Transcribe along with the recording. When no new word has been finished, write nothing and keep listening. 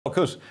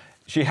Because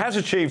she has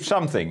achieved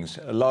some things,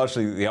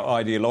 largely the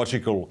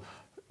ideological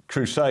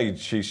crusade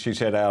she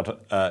set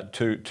out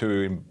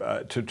to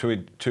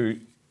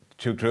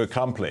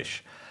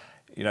accomplish.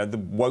 You know, the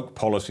woke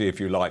policy, if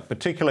you like,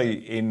 particularly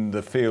in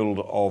the field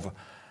of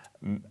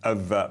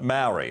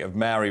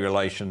Maori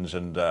relations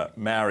and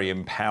Maori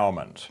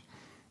empowerment.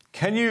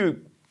 Can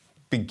you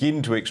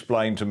begin to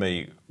explain to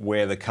me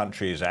where the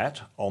country is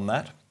at on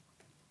that?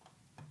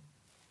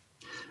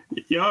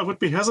 Yeah, I would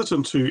be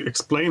hesitant to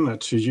explain that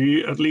to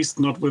you, at least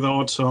not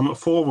without a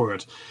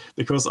foreword,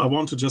 because I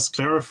want to just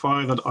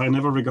clarify that I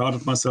never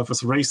regarded myself as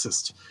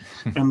racist.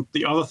 And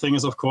the other thing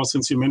is, of course,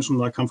 since you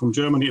mentioned I come from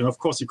Germany, and of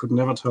course you could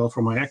never tell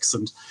from my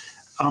accent,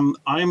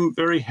 I'm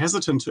very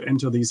hesitant to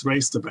enter these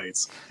race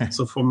debates.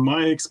 So from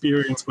my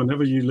experience,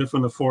 whenever you live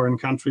in a foreign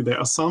country, there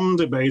are some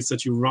debates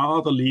that you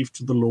rather leave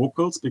to the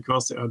locals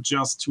because they are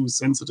just too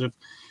sensitive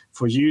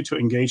for you to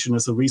engage in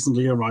as a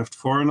recently arrived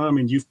foreigner. I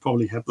mean, you've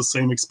probably had the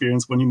same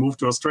experience when you moved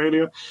to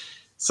Australia.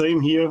 Same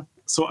here.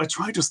 So I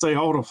try to stay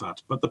out of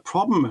that. But the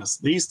problem is,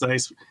 these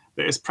days,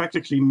 there is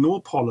practically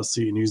no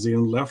policy in New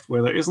Zealand left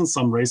where there isn't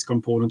some race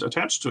component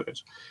attached to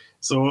it.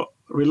 So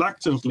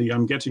reluctantly,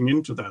 I'm getting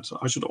into that.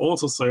 I should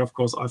also say, of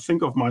course, I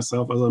think of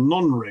myself as a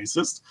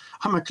non-racist.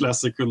 I'm a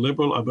classical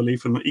liberal. I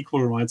believe in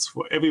equal rights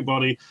for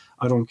everybody.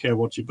 I don't care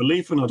what you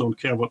believe in. I don't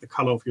care what the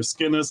color of your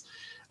skin is.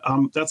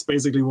 That's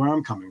basically where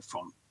I'm coming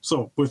from.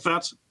 So with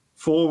that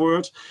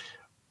forward,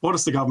 what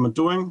is the government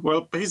doing?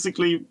 Well,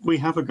 basically, we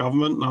have a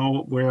government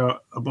now where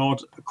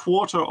about a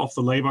quarter of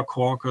the Labour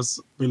caucus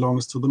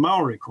belongs to the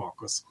Maori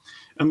caucus.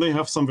 And they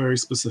have some very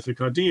specific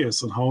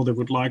ideas on how they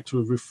would like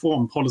to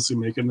reform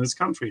policymaking in this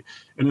country.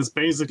 And it's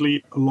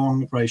basically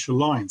along racial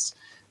lines.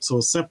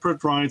 So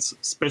separate rights,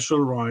 special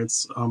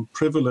rights,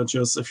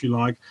 privileges, if you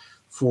like,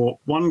 for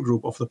one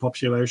group of the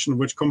population,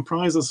 which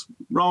comprises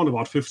around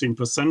about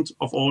 15%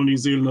 of all New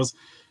Zealanders,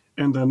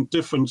 and then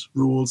different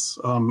rules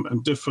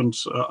and different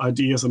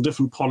ideas and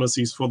different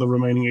policies for the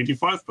remaining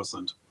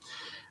 85%.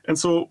 And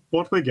so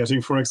what we're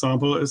getting, for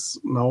example, is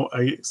now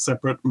a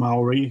separate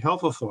Maori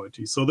health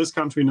authority. So this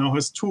country now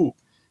has two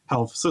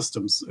health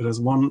systems. It has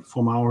one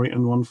for Maori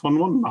and one for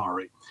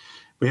non-Maori.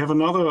 We have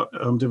another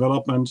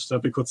development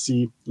that we could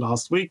see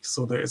last week.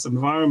 So there is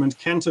Environment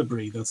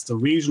Canterbury. That's the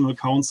regional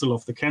council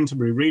of the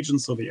Canterbury region,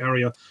 so the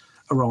area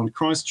around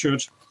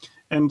Christchurch.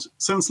 And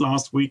since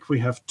last week, we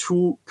have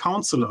two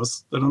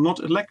councillors that are not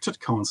elected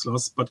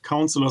councillors, but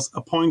councillors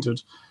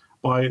appointed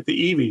by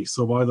the iwi,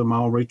 so by the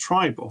Maori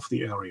tribe of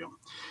the area.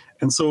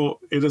 And so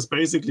it is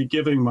basically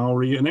giving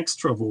Maori an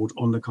extra vote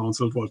on the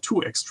council, well,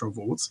 two extra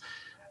votes,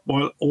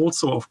 while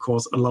also, of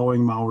course,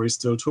 allowing Maori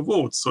still to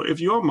vote. So if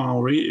you're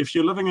Maori, if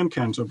you're living in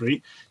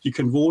Canterbury, you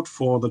can vote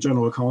for the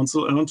General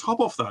Council. And on top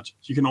of that,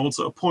 you can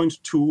also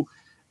appoint two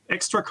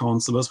extra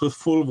councillors with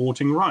full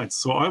voting rights.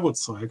 So I would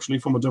say, actually,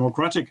 from a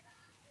democratic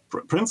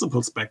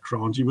principles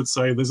background, you would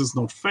say this is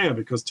not fair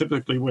because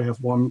typically we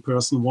have one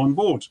person, one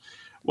vote.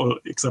 Well,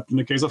 except in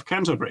the case of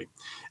Canterbury.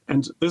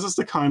 And this is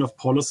the kind of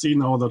policy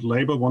now that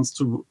Labour wants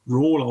to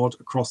roll out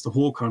across the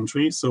whole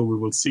country. So we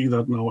will see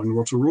that now in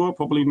Rotorua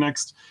probably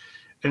next.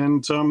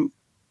 And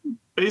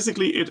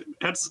basically it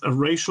adds a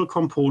racial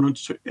component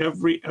to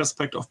every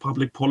aspect of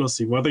public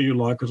policy, whether you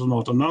like it or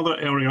not. Another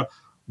area,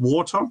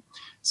 water.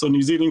 So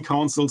New Zealand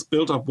councils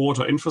built up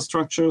water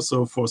infrastructure,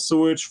 so for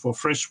sewage, for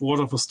fresh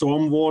water, for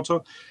storm water.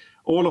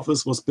 All of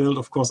this was built,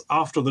 of course,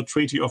 after the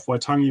Treaty of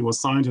Waitangi was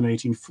signed in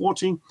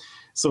 1840.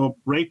 So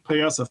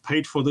ratepayers have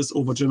paid for this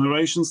over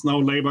generations. Now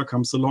Labour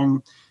comes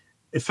along,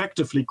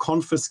 effectively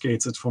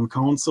confiscates it from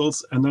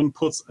councils, and then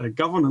puts a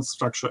governance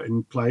structure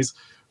in place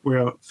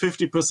where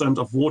 50%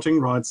 of voting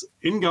rights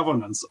in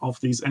governance of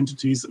these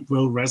entities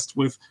will rest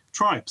with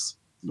tribes.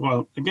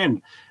 Well,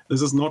 again,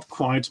 this is not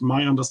quite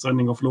my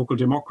understanding of local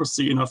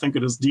democracy, and I think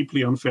it is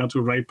deeply unfair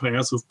to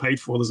ratepayers who've paid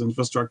for this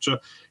infrastructure,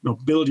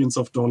 billions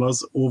of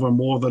dollars over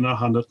more than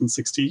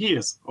 160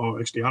 years, or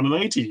actually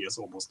 180 years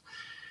almost.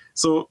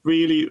 So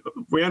really,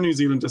 where New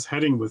Zealand is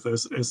heading with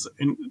this is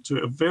into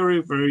a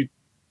very, very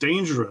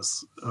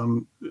dangerous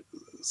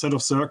set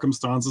of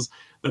circumstances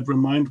that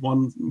remind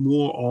one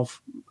more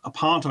of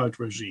apartheid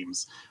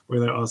regimes, where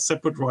there are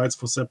separate rights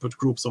for separate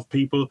groups of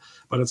people,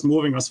 but it's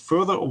moving us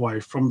further away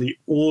from the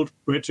old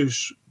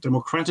British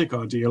democratic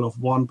ideal of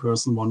one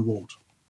person, one vote.